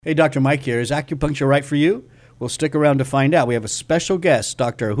Hey, Dr. Mike here. Is acupuncture right for you? Well, stick around to find out. We have a special guest,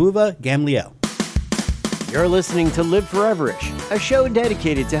 Dr. Ahuva Gamliel. You're listening to Live Foreverish, a show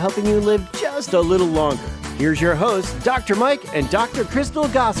dedicated to helping you live just a little longer. Here's your hosts, Dr. Mike and Dr. Crystal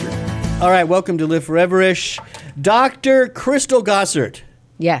Gossard. All right, welcome to Live Foreverish. Dr. Crystal Gossard.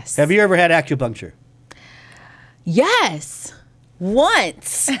 Yes. Have you ever had acupuncture? Yes.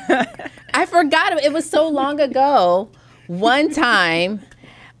 Once. I forgot. It was so long ago. One time.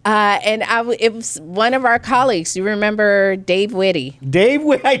 It was one of our colleagues. You remember Dave Whitty?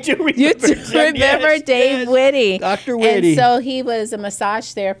 I do remember. You remember Dave Whitty? Dr. Whitty. And so he was a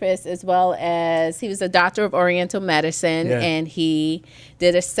massage therapist as well as he was a doctor of Oriental medicine. Yeah. And he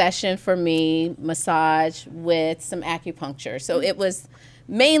did a session for me, massage with some acupuncture. So it was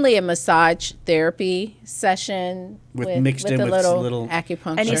mainly a massage therapy session mixed in a with little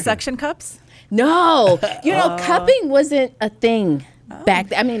acupuncture. Any suction cups? No. Cupping wasn't a thing. Back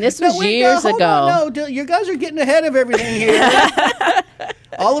then. I mean, this was years ago. No, you guys are getting ahead of everything here.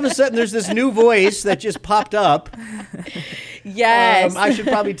 All of a sudden, there's this new voice that just popped up. Yes. I should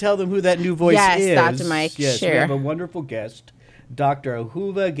probably tell them who that new voice is. Yes, Dr. Mike. Yes, sure. We have a wonderful guest, Dr.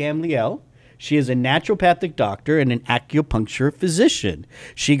 Ahuva Gamliel. She is a naturopathic doctor and an acupuncture physician.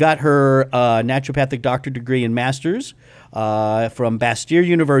 She got her naturopathic doctor degree and master's from Bastyr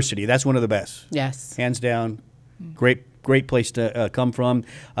University. That's one of the best. Yes. Hands down. Great place to come from.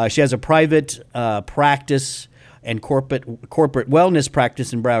 She has a private practice and corporate wellness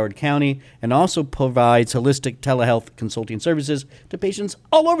practice in Broward County, and also provides holistic telehealth consulting services to patients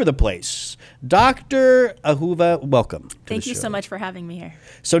all over the place. Dr. Ahuva, welcome. Thank you so much for having me here.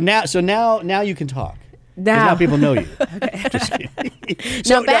 So now you can talk. 'Cause Now. Now people know you. Okay. Just kidding.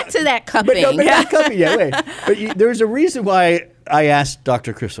 Now back to that cupping. But not cupping. Yeah, wait. But there's a reason why I asked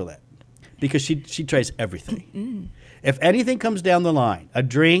Dr. Crystal that, because she tries everything. If anything comes down the line, a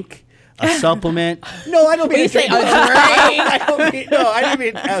drink, a supplement. No, I don't mean You a say drink. a drink? I didn't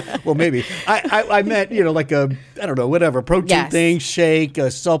mean. Well, maybe. I meant like a, I don't know, whatever, protein Yes. thing, shake, a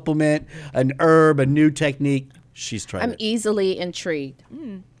supplement, an herb, a new technique. She's tried I'm it. easily intrigued,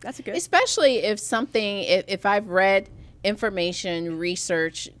 That's a good. especially if I've read information,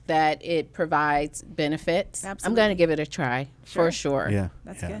 research that it provides benefits. I'm Absolutely. going to give it a try for sure. Yeah.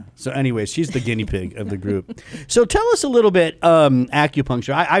 That's yeah. good. So anyway, she's the guinea pig of the group. So tell us a little bit,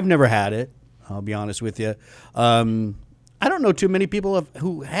 acupuncture. I've never had it. I'll be honest with you. I don't know too many people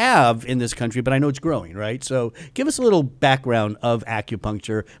who have in this country, but I know it's growing, right? So give us a little background of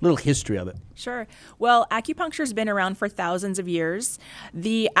acupuncture, a little history of it. Sure. Well, acupuncture's been around for thousands of years.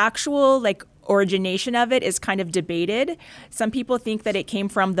 The actual origination of it is kind of debated. Some people think that it came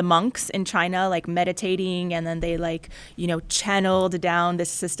from the monks in China, meditating, and then they channeled down this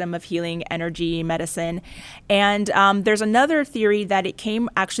system of healing energy medicine. And there's another theory that it came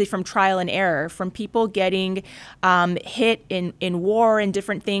actually from trial and error, from people getting hit in war and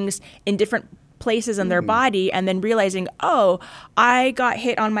different things in different places in their body, and then realizing, oh, I got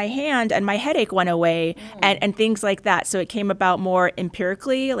hit on my hand and my headache went away, and things like that. So it came about more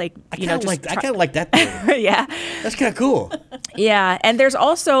empirically, I kind of like that theory. Yeah. That's kind of cool. Yeah, and there's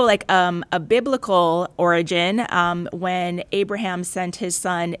also a biblical origin when Abraham sent his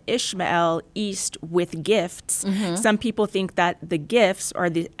son Ishmael east with gifts. Some people think that the gifts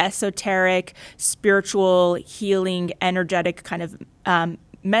are the esoteric, spiritual, healing, energetic kind of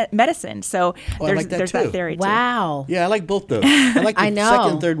medicine. So like that there's too. that theory too. Wow. Yeah, I like both those. I like the I know.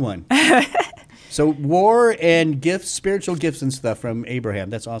 second and third one. So war and gifts, spiritual gifts and stuff from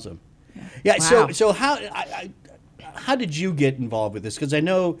Abraham. That's awesome. Yeah. Wow. So how did you get involved with this? Because I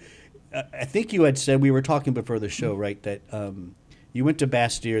know, I think you had said, we were talking before the show, right, that you went to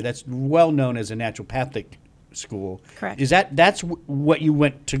Bastyr. That's well known as a naturopathic school. Correct. That's what you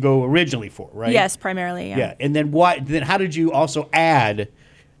went to go originally for, right? Yes, primarily. Yeah. And then how did you also add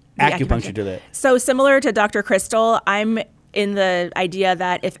acupuncture to that? So similar to Dr. Crystal, I'm in the idea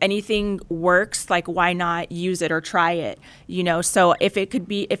that if anything works, why not use it or try it? So if it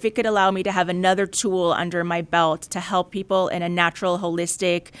could allow me to have another tool under my belt to help people in a natural,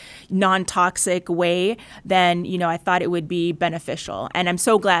 holistic, non-toxic way, then, I thought it would be beneficial. And I'm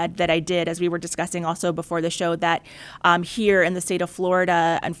so glad that I did, as we were discussing also before the show, that here in the state of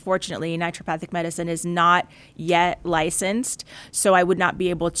Florida, unfortunately, naturopathic medicine is not yet licensed. So I would not be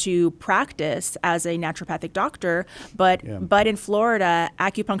able to practice as a naturopathic doctor, but in Florida,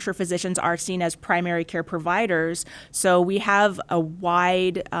 acupuncture physicians are seen as primary care providers. So we have a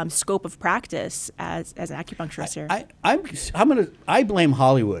wide scope of practice as an acupuncturist here. I blame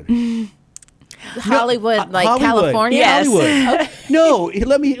Hollywood. Hollywood, Hollywood. California? Yes. Hollywood. No,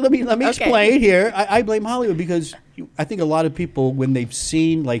 let me explain here. I blame Hollywood because I think a lot of people, when they've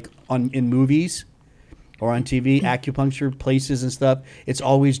seen like in movies or on TV, acupuncture places and stuff, it's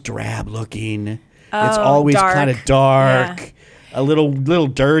always drab looking. It's always kind of dark. Yeah. A little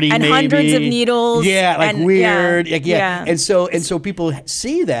dirty, and maybe. hundreds of needles. Yeah, like and, weird. Yeah, Yeah. And so people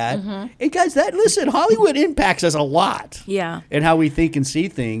see that. And guys, listen, Hollywood impacts us a lot. Yeah. And how we think and see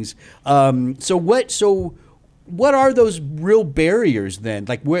things. So what are those real barriers then?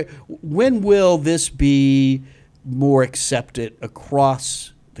 Like when will this be more accepted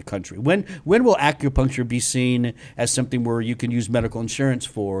across the country? When will acupuncture be seen as something where you can use medical insurance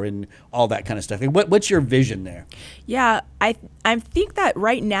for and all that kind of stuff? What's your vision there? Yeah, I think that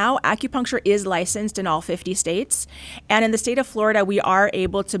right now acupuncture is licensed in all 50 states, and in the state of Florida, we are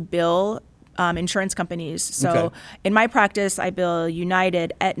able to bill insurance companies. So in my practice, I bill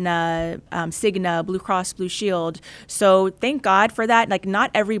United, Aetna, Cigna, Blue Cross Blue Shield. So thank God for that. Like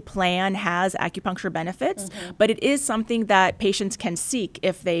not every plan has acupuncture benefits, but it is something that patients can seek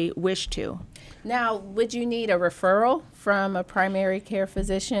if they wish to. Now, would you need a referral from a primary care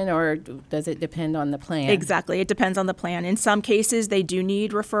physician, or does it depend on the plan? Exactly. It depends on the plan. In some cases, they do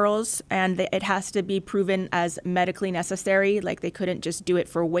need referrals, and it has to be proven as medically necessary. Like they couldn't just do it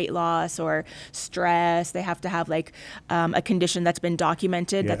for weight loss or stress. They have to have like a condition that's been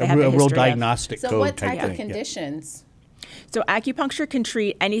documented that they have a history real of. diagnostic So code what type type of thing. conditions? So acupuncture can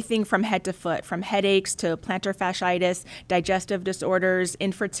treat anything from head to foot, from headaches to plantar fasciitis, digestive disorders,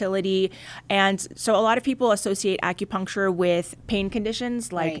 infertility. And so a lot of people associate acupuncture with pain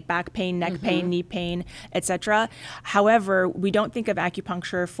conditions like back pain, neck pain, knee pain, etc. However, we don't think of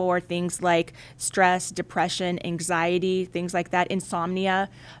acupuncture for things like stress, depression, anxiety, things like that, insomnia.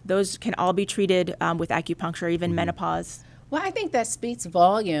 Those can all be treated with acupuncture, even menopause. Well, I think that speaks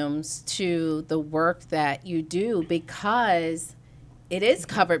volumes to the work that you do because it is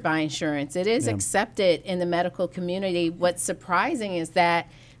covered by insurance. It is accepted in the medical community. What's surprising is that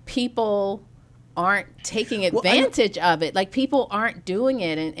people aren't taking advantage of it. Like people aren't doing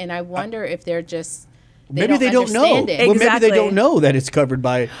it. And I wonder if they're just... Maybe they don't know. understand it. Well, maybe they Exactly. don't know that it's covered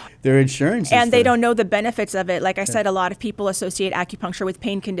by their insurance. And they don't know the benefits of it. Like I said, a lot of people associate acupuncture with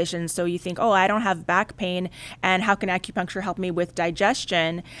pain conditions. So you think, oh, I don't have back pain, and how can acupuncture help me with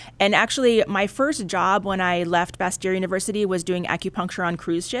digestion? And actually, my first job when I left Bastyr University was doing acupuncture on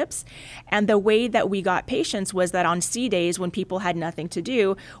cruise ships. And the way that we got patients was that on sea days, when people had nothing to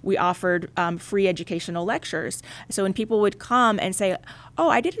do, we offered free educational lectures. So when people would come and say, oh,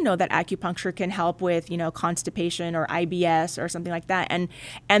 I didn't know that acupuncture can help with, constipation or IBS or something like that. And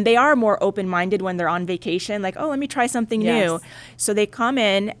they are more open-minded when they're on vacation, like, oh, let me try something new. So they come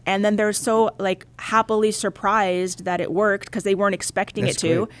in and then they're so like happily surprised that it worked because they weren't expecting That's it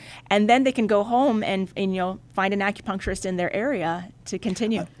to. great. And then they can go home and find an acupuncturist in their area to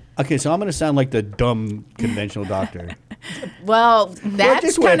continue. Okay, so I'm going to sound like the dumb conventional doctor. Well, that's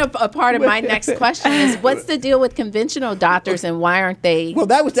just kind went- of a part of my next question is what's the deal with conventional doctors and why aren't they Well,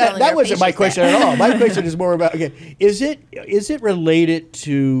 that telling their wasn't my patients question that? at all. My question is more about is it related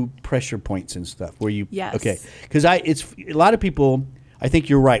to pressure points and stuff where you Yes. okay because it's a lot of people. I think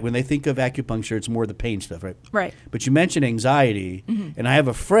you're right when they think of acupuncture, it's more the pain stuff, right? Right. But you mentioned anxiety, and I have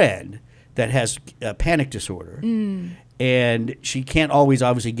a friend that has a panic disorder. And she can't always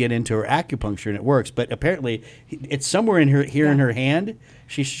obviously get into her acupuncture, and it works. But apparently, it's somewhere in her in her hand.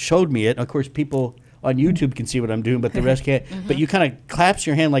 She showed me it. Of course, people on YouTube can see what I'm doing, but the rest can't. But you kind of clasp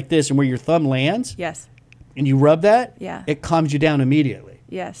your hand like this, and where your thumb lands, Yes. and you rub that, Yeah. it calms you down immediately.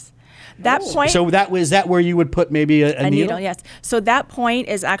 Yes. That point. So was that where you would put maybe a needle? Yes. So that point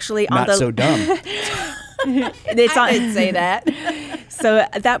is actually on Not the. so dumb. It's I on, didn't say that. So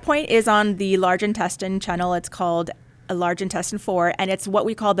that point is on the large intestine channel. It's called a large intestine 4, and it's what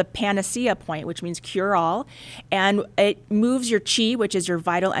we call the panacea point, which means cure all. And it moves your chi, which is your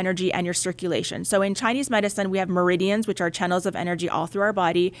vital energy, and your circulation. So in Chinese medicine, we have meridians, which are channels of energy all through our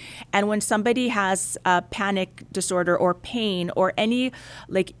body. And when somebody has a panic disorder or pain or any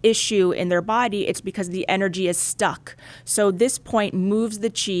like issue in their body, it's because the energy is stuck. So this point moves the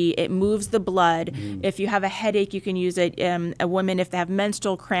chi, it moves the blood. If you have a headache, you can use it. A woman, if they have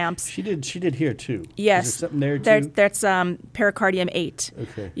menstrual cramps, She did here too. yes, Is there something there too? That's pericardium 8.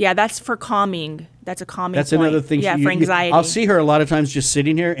 Okay. Yeah, that's for calming. That's a calming That's point. another thing. Yeah, for anxiety. I'll see her a lot of times just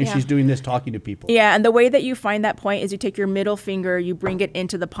sitting here, and Yeah. she's doing this, talking to people. Yeah, and the way that you find that point is you take your middle finger, you bring it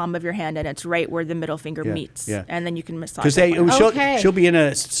into the palm of your hand, and it's right where the middle finger Yeah, meets. yeah. And then you can massage Because that point. Okay. she'll be in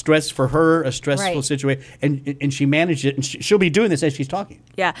a stressful Right. situation, and she managed it, and she'll be doing this as she's talking.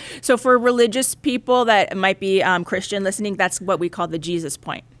 Yeah. So for religious people that might be Christian listening, that's what we call the Jesus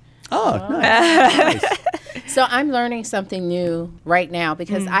point. Oh, nice. So I'm learning something new right now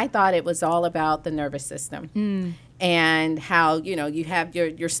because I thought it was all about the nervous system. and how, you have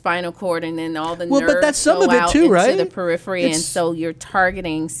your spinal cord and then all the Well, nerves but that's some go of it out too, into right? the periphery. And It's- so you're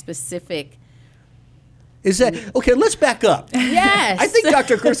targeting specific. Is that okay? Let's back up. Yes. I think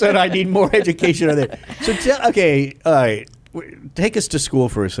Dr. Krista and I need more education on that. So, okay, all right, take us to school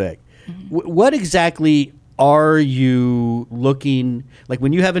for a sec. What exactly are you looking like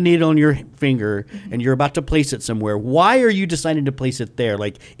when you have a needle on your finger and you're about to place it somewhere? Why are you deciding to place it there?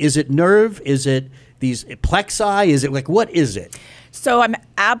 Like, is it nerve? Is it these plexi? Is it like, what is it? So I'm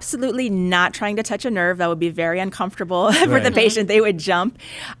absolutely not trying to touch a nerve. That would be very uncomfortable for the Right. patient. They would jump.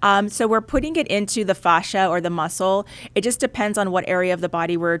 So we're putting it into the fascia or the muscle. It just depends on what area of the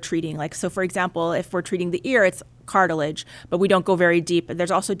body we're treating. Like, so for example, if we're treating the ear, it's cartilage, but we don't go very deep.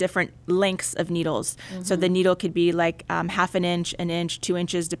 There's also different lengths of needles. So the needle could be like half an inch, 2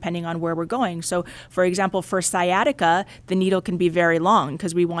 inches, depending on where we're going. So for example, for sciatica, the needle can be very long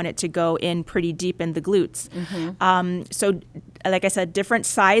because we want it to go in pretty deep in the glutes. So like I said, different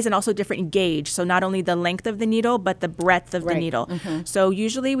size and also different gauge. So not only the length of the needle, but the breadth of the Right. needle. So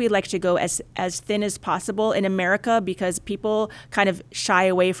usually we like to go as thin as possible in America because people kind of shy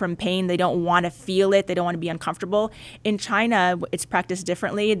away from pain. They don't want to feel it. They don't want to be uncomfortable. In China, it's practiced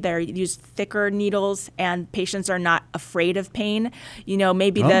differently. They use thicker needles and patients are not afraid of pain.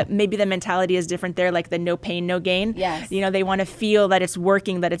 Maybe the mentality is different there, like the no pain, no gain. Yes. They want to feel that it's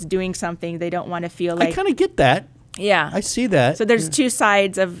working, that it's doing something. They don't want to feel I like, kind of get that. yeah. I see that. So there's two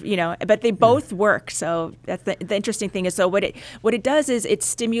sides of, but they both work. So that's the interesting thing is, so what it does is it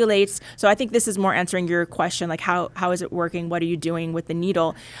stimulates. So I think this is more answering your question, like how is it working? What are you doing with the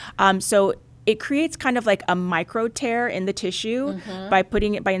needle? So it creates kind of like a micro tear in the tissue by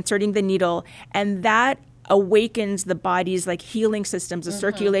inserting the needle, and that awakens the body's like healing systems, the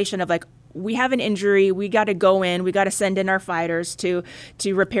circulation of like, we have an injury, we got to go in, we got to send in our fighters to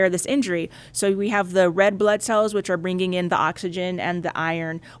repair this injury. So we have the red blood cells, which are bringing in the oxygen and the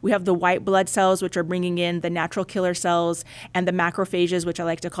iron. We have the white blood cells, which are bringing in the natural killer cells, and the macrophages, which I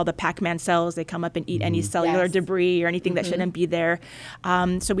like to call the Pac-Man cells. They come up and eat any cellular Yes. debris or anything that shouldn't be there.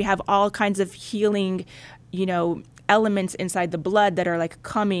 So we have all kinds of healing, elements inside the blood that are like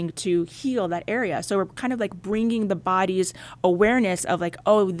coming to heal that area. So we're kind of like bringing the body's awareness of like,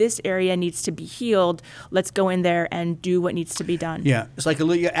 oh, this area needs to be healed. Let's go in there and do what needs to be done. Yeah, it's like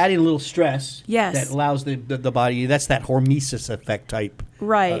you're adding a little stress. Yes. That allows the body. That's that hormesis effect type.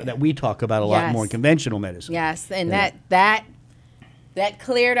 Right. That we talk about a lot Yes. more in conventional medicine. Yes, and Yeah. that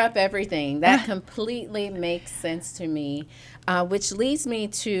cleared up everything. That completely makes sense to me, which leads me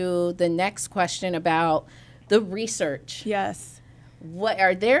to the next question about the research. Yes. What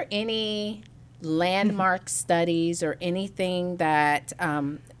are there any landmark studies or anything that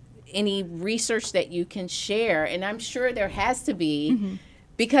any research that you can share? And I'm sure there has to be.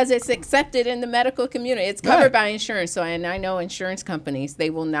 Because it's accepted in the medical community. It's covered Right. by insurance. So, and I know insurance companies, they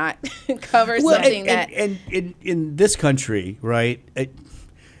will not cover Well, something and in this country, right?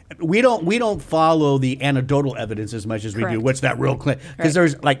 We don't follow the anecdotal evidence as much as we do. Correct. What's that real claim? Because Right.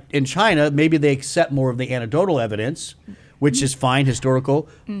 there's like in China, maybe they accept more of the anecdotal evidence, which is fine, historical.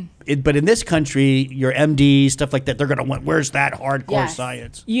 But in this country, your MD stuff like that, they're gonna want where's that hardcore Yes.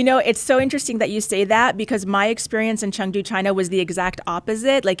 science? It's so interesting that you say that because my experience in Chengdu, China was the exact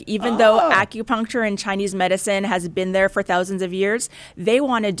opposite. Like even though acupuncture and Chinese medicine has been there for thousands of years, they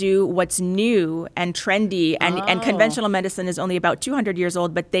want to do what's new and trendy and conventional medicine is only about 200 years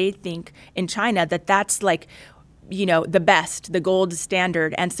old, but they think in China that that's like the best, the gold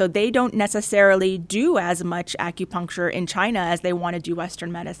standard. And so they don't necessarily do as much acupuncture in China as they want to do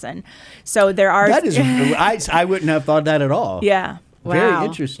Western medicine. So there are... That is, I wouldn't have thought that at all. Yeah. Very Wow.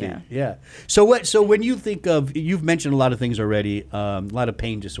 interesting. Yeah. So when you think of, you've mentioned a lot of things already, a lot of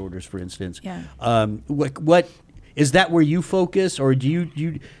pain disorders, for instance. Yeah. What is that where you focus, or do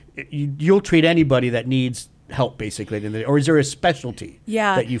you'll treat anybody that needs help basically, or is there a specialty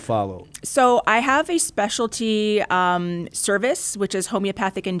that you follow? So I have a specialty service, which is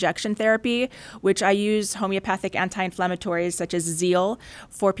homeopathic injection therapy, which I use homeopathic anti-inflammatories such as Zeal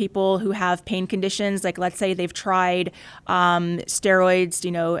for people who have pain conditions. Like let's say they've tried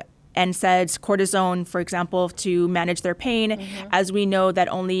steroids, NSAIDs, cortisone, for example, to manage their pain. As we know, that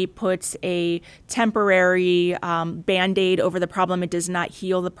only puts a temporary Band-Aid over the problem. It does not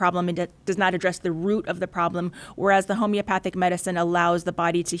heal the problem. It does not address the root of the problem, whereas the homeopathic medicine allows the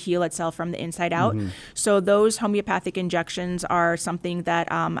body to heal itself from the inside out. So those homeopathic injections are something that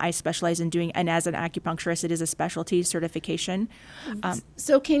I specialize in doing, and as an acupuncturist, it is a specialty certification.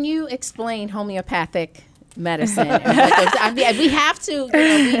 So can you explain homeopathic medicine? I mean, we have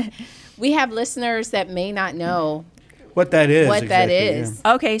to, we have listeners that may not know what that is. what that exactly, is.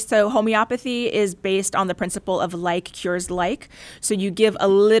 Okay, so homeopathy is based on the principle of like cures like. So you give a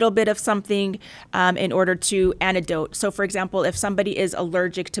little bit of something in order to antidote. So for example, if somebody is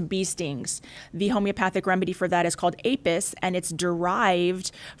allergic to bee stings, the homeopathic remedy for that is called apis, and it's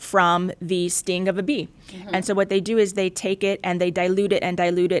derived from the sting of a bee. And so what they do is they take it and they dilute it and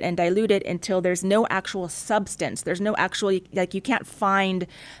dilute it and dilute it until there's no actual substance. There's no actual, like you can't find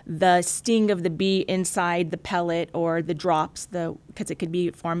the sting of the bee inside the pellet or the drops, because it could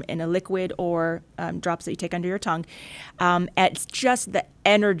be formed in a liquid or drops that you take under your tongue. It's just the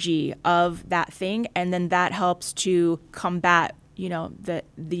energy of that thing, and then that helps to combat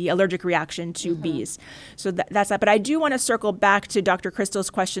the allergic reaction to bees. So that's that. But I do want to circle back to Dr. Crystal's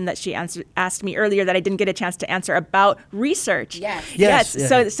question that she asked me earlier that I didn't get a chance to answer about research. Yes.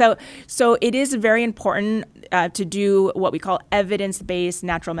 So it is very important to do what we call evidence-based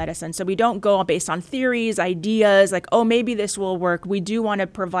natural medicine. So we don't go based on theories, ideas, like, oh, maybe this will work. We do want to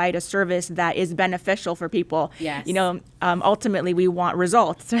provide a service that is beneficial for people. Yes. Ultimately, we want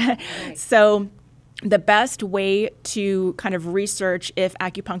results. Right. So the best way to kind of research if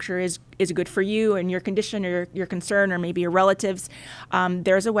acupuncture is good for you and your condition or your concern or maybe your relatives,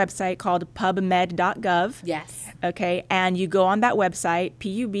 there's a website called pubmed.gov. Yes. Okay, and you go on that website,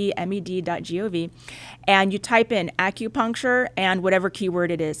 pubmed.gov, and you type in acupuncture and whatever keyword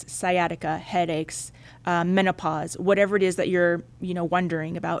it is, sciatica, headaches, menopause, whatever it is that you're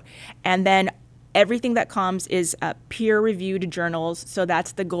wondering about, and then everything that comes is peer-reviewed journals. So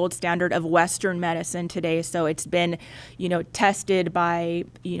that's the gold standard of Western medicine today. So it's been, tested by,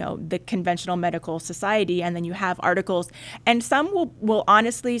 the conventional medical society. And then you have articles. And some will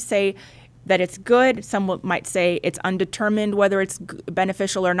honestly say that it's good. Some might say it's undetermined whether it's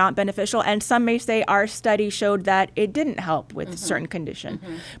beneficial or not beneficial. And some may say our study showed that it didn't help with a certain condition.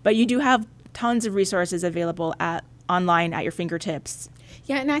 But you do have tons of resources available online at your fingertips.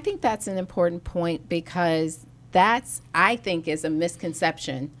 Yeah, and I think that's an important point because I think, is a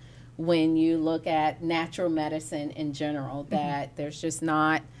misconception when you look at natural medicine in general, that there's just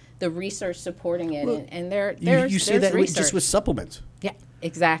not the research supporting it. Well, and there's you see that research. just with supplements. Yeah,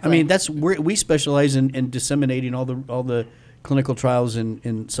 exactly. I mean, that's where we specialize in disseminating all the clinical trials in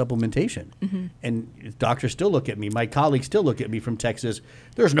supplementation. And doctors still look at me. My colleagues still look at me from Texas.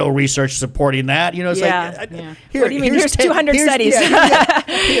 There's no research supporting that. It's Yeah. Here, What do you mean? Here's 200 studies.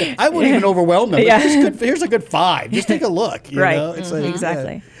 Here, I won't even overwhelm them. Yeah. Here's a good 5. Just take a look. Right. It's like,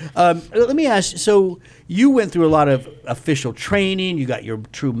 Exactly. Let me ask. So you went through a lot of official training. You got your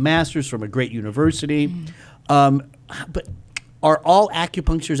true master's from a great university. But are all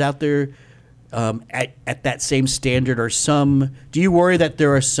acupuncturists out there at that same standard, or do you worry that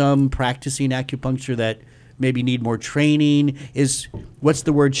there are some practicing acupuncture that maybe need more training? What's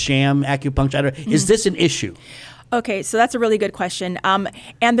the word, sham acupuncture? Is this an issue? Okay, so that's a really good question.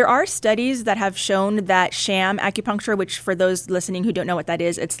 And there are studies that have shown that sham acupuncture, which for those listening who don't know what that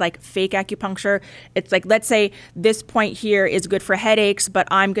is, it's like fake acupuncture. It's like, let's say this point here is good for headaches, but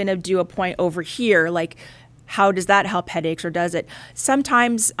I'm going to do a point over here. Like, how does that help headaches, or does it?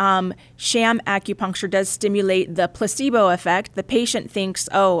 Sometimes sham acupuncture does stimulate the placebo effect. The patient thinks,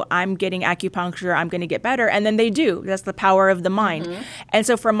 oh, I'm getting acupuncture, I'm going to get better. And then they do. That's the power of the mind. And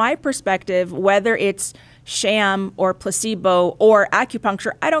so from my perspective, whether it's sham or placebo or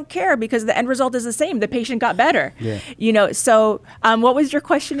acupuncture, I don't care, because the end result is the same. The patient got better. Yeah. So what was your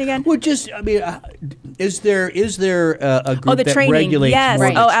question again? Well, is there a group the that training. regulates Yes.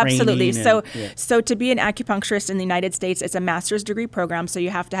 more the Absolutely. training So to be an acupuncturist in the United States, it's a master's degree program. So you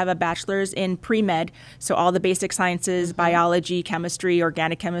have to have a bachelor's in pre-med. So all the basic sciences, biology, chemistry,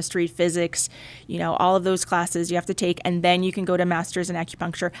 organic chemistry, physics, all of those classes you have to take, and then you can go to master's in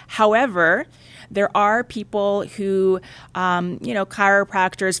acupuncture. However, there are people who,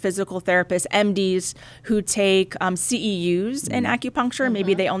 chiropractors, physical therapists, MDs, who take CEUs in acupuncture.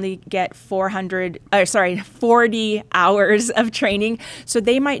 Maybe they only get 40 hours of training. So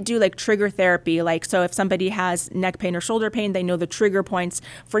they might do like trigger therapy. So if somebody has neck pain or shoulder pain, they know the trigger points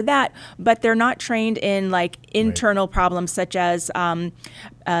for that, but they're not trained in like internal problems such as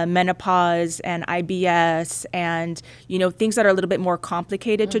menopause and IBS and, things that are a little bit more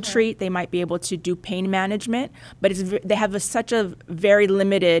complicated to treat. They might be able to do pain management, but they have such a very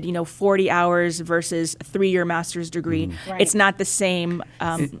limited, 40 hours versus a 3-year master's degree. Right. It's not the same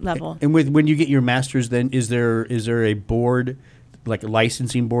level. And when you get your master's, then is there a board, like a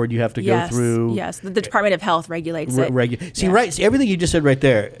licensing board, you have to go through? Yes, the Department of Health regulates it. See, right? See, everything you just said right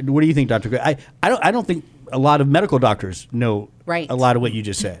there. What do you think, Dr. Gray? I don't think a lot of medical doctors know Right. a lot of what you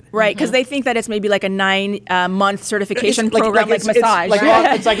just said. Right, because they think that it's maybe like a 9-month certification program, like massage.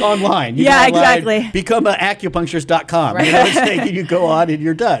 It's like online. You Yeah, go online, exactly. Become an acupuncturist.com. Right. You know, and you go on and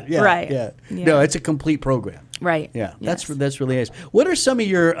you're done. Yeah, Right. Yeah. Yeah. No, it's a complete program. Right. Yeah, Yes. that's really nice. What are some of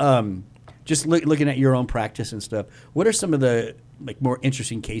your just looking at your own practice and stuff? What are some of the more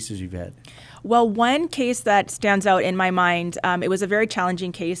interesting cases you've had? Well, one case that stands out in my mind, it was a very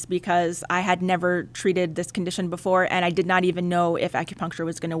challenging case because I had never treated this condition before, and I did not even know if acupuncture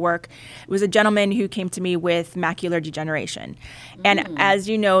was going to work. It was a gentleman who came to me with macular degeneration. And as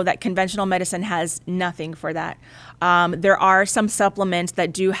you know, that conventional medicine has nothing for that. There are some supplements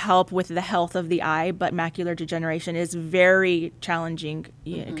that do help with the health of the eye, but macular degeneration is very challenging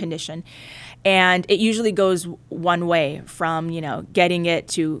condition. And it usually goes one way from, getting it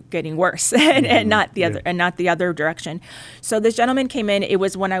to getting worse and not the other direction. So this gentleman came in, it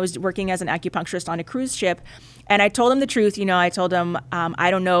was when I was working as an acupuncturist on a cruise ship. And I told him the truth, I told him,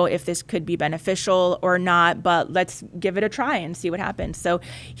 I don't know if this could be beneficial or not, but let's give it a try and see what happens. So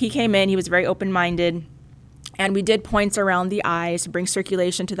he came in, he was very open-minded. And we did points around the eyes, bring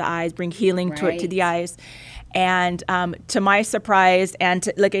circulation to the eyes, bring healing to the eyes. And to my surprise, and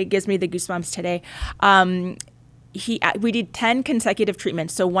it gives me the goosebumps today, we did 10 consecutive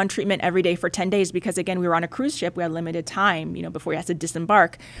treatments. So one treatment every day for 10 days because, again, we were on a cruise ship. We had limited time, before we had to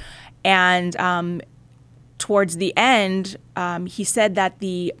disembark. And towards the end, he said that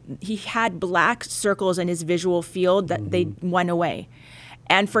he had black circles in his visual field that they went away.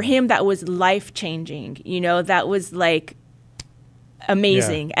 And for him, that was life-changing. That was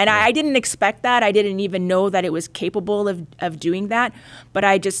amazing. And I didn't expect that. I didn't even know that it was capable of doing that. But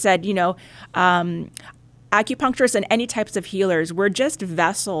I just said, acupuncturists and any types of healers, we're just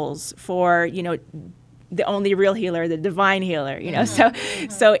vessels for, the only real healer, the divine healer, So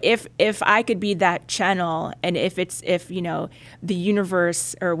if I could be that channel, and if the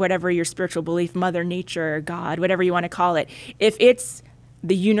universe or whatever your spiritual belief, Mother Nature, God, whatever you want to call it, if it's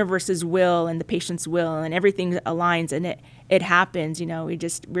the universe's will and the patient's will and everything aligns and it happens, we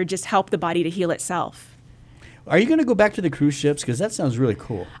just help the body to heal itself. Are you going to go back to the cruise ships? Because that sounds really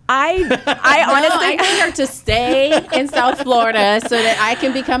cool. I honestly, I need her to stay in South Florida so that I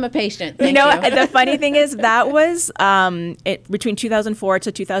can become a patient. Thank you. The funny thing is that was between 2004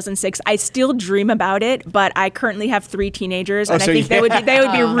 to 2006. I still dream about it, but I currently have 3 teenagers, and I think they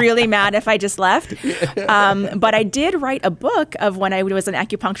would be really mad if I just left. But I did write a book of when I was an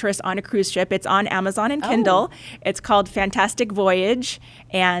acupuncturist on a cruise ship. It's on Amazon and Kindle. It's called Fantastic Voyage,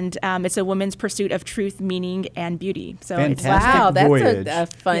 and it's a woman's pursuit of truth, meaning, and beauty. So Fantastic Voyage.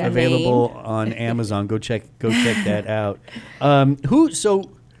 That's a fun available on Amazon. Go check that out.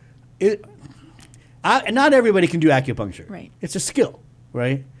 Not everybody can do acupuncture. Right. It's a skill,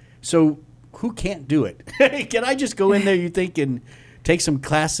 right? So who can't do it? Can I just go in there, you think, and take some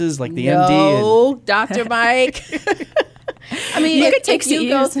classes like the MD? No, Dr. Mike. I mean, if you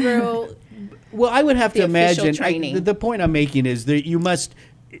go CEUs. through... Well, I would have to the official imagine. training. The point I'm making is that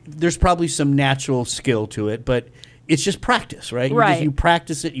there's probably some natural skill to it, but it's just practice, right? Right. You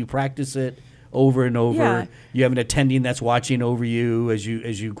practice it over and over. Yeah. You have an attending that's watching over you as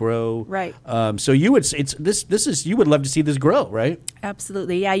you grow. Right. So you would you would love to see this grow, right?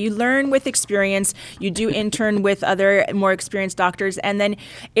 Absolutely. Yeah. You learn with experience. You do intern with other more experienced doctors, and then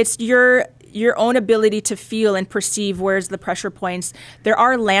it's your own ability to feel and perceive where's the pressure points. There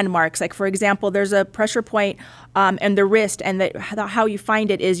are landmarks. Like, for example, there's a pressure point in the wrist, and how you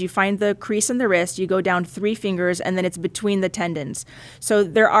find it is you find the crease in the wrist, you go down 3 fingers, and then it's between the tendons. So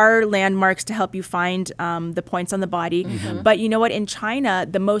there are landmarks to help you find the points on the body. Mm-hmm. But you know what? In China,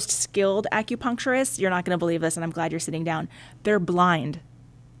 the most skilled acupuncturists, you're not going to believe this, and I'm glad you're sitting down, they're blind.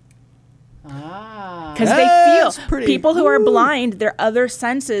 Because they feel. People who are blind, their other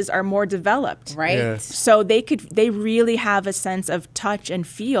senses are more developed. Right. Yeah. So they really have a sense of touch and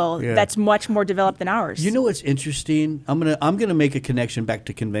feel that's much more developed than ours. You know what's interesting? I'm gonna make a connection back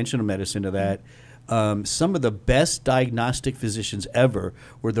to conventional medicine to that. Some of the best diagnostic physicians ever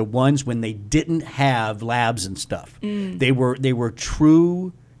were the ones when they didn't have labs and stuff. They were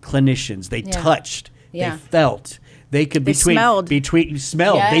true clinicians. They touched. They felt. They could smelled. Yes.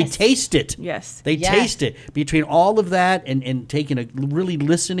 They taste it. Yes. They taste it. Between all of that and taking really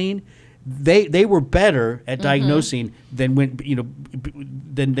listening, they were better at diagnosing than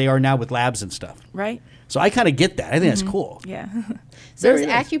than they are now with labs and stuff. Right. So I kind of get that. I think that's cool. Yeah. So is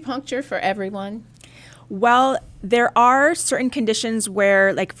acupuncture for everyone? Well, There are certain conditions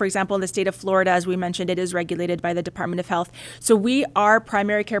where, like, for example, in the state of Florida, as we mentioned, it is regulated by the Department of Health. So we are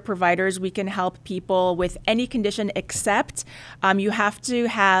primary care providers. We can help people with any condition except you have to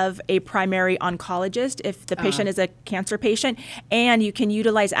have a primary oncologist if the patient is a cancer patient, and you can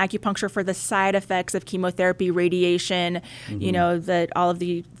utilize acupuncture for the side effects of chemotherapy, radiation, you know, all of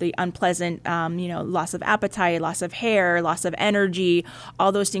the unpleasant, you know, loss of appetite, loss of hair, loss of energy.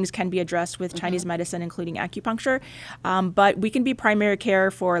 All those things can be addressed with Chinese medicine, including acupuncture. But we can be primary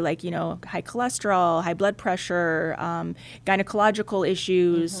care for, like, you know, high cholesterol, high blood pressure, gynecological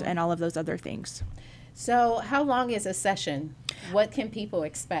issues, and all of those other things. So how long is a session? What can people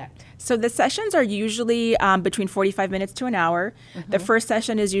expect? So the sessions are usually between 45 minutes to an hour. The first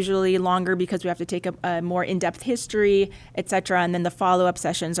session is usually longer because we have to take a more in-depth history, et cetera. And then the follow-up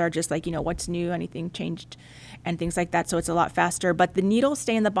sessions are just like, you know, what's new, anything changed, and things like that. So it's a lot faster. But the needles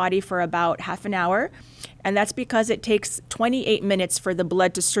stay in the body for about half an hour. And that's because it takes 28 minutes for the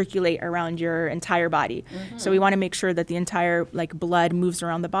blood to circulate around your entire body. So we want to make sure that the entire, like, blood moves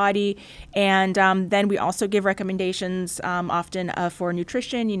around the body. And then we also give recommendations often for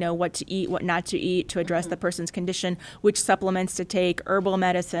nutrition, you know, what to eat, what not to eat to address the person's condition, which supplements to take, herbal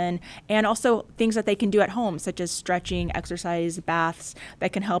medicine, and also things that they can do at home, such as stretching, exercise, baths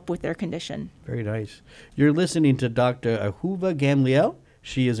that can help with their condition. Very nice. You're listening to Dr. Ahuva Gamliel.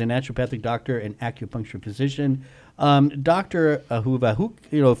 She is a naturopathic doctor and acupuncture physician. Dr. Ahuva,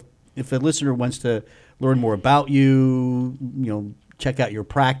 you know, if a listener wants to learn more about you, you know, check out your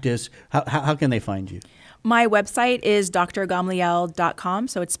practice, how can they find you? My website is drgamliel.com.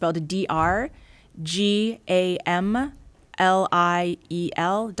 So it's spelled DRGAMLIEL.com.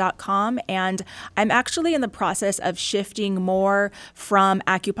 And I'm actually in the process of shifting more from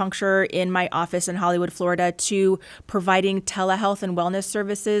acupuncture in my office in Hollywood, Florida, to providing telehealth and wellness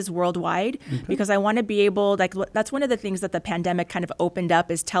services worldwide, because I want to be able, like, that's one of the things that the pandemic kind of opened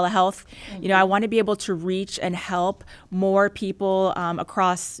up is telehealth. You know, I want to be able to reach and help more people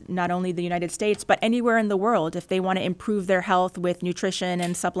across not only the United States, but anywhere in the world. If they want to improve their health with nutrition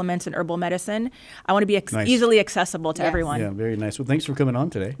and supplements and herbal medicine, I want to be easily accessible to everyone. Yeah, very nice. Well, thanks for coming on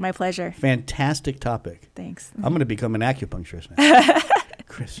today. My pleasure. Fantastic topic. Thanks. I'm going to become an acupuncturist now.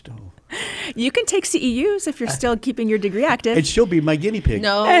 Crystal. You can take CEUs if you're still keeping your degree active. And she'll be my guinea pig.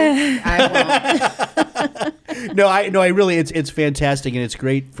 No, I won't. I really, it's fantastic, and it's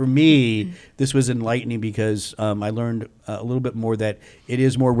great for me. This was enlightening because I learned a little bit more that it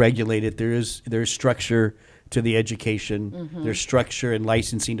is more regulated. There's structure to the education. There's structure and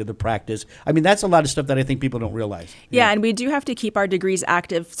licensing to the practice. I mean, that's a lot of stuff that I think people don't realize. Yeah, and we do have to keep our degrees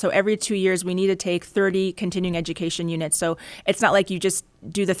active. So every 2 years, we need to take 30 continuing education units. So it's not like you just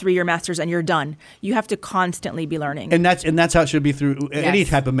do the 3-year master's and you're done. You have to constantly be learning. And that's how it should be through any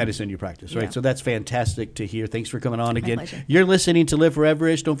type of medicine you practice, right? Yeah. So that's fantastic to hear. Thanks for coming on again. Pleasure. You're listening to Live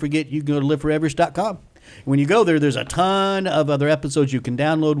Foreverish. Don't forget, you can go to liveforeverish.com. When you go there, there's a ton of other episodes you can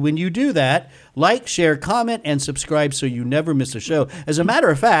download. When you do that, like, share, comment, and subscribe so you never miss a show. As a matter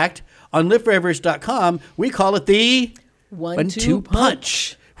of fact, on liveforeverish.com, we call it the 1-2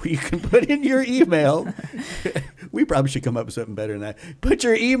 punch. You can put in your email. We probably should come up with something better than that. Put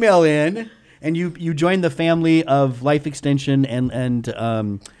your email in, and you join the family of Life Extension and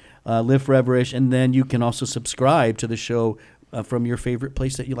Live Foreverish, and then you can also subscribe to the show from your favorite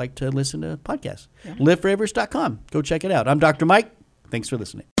place that you like to listen to podcasts. Yeah. LiveForeverish.com. Go check it out. I'm Dr. Mike. Thanks for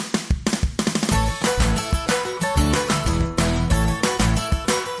listening.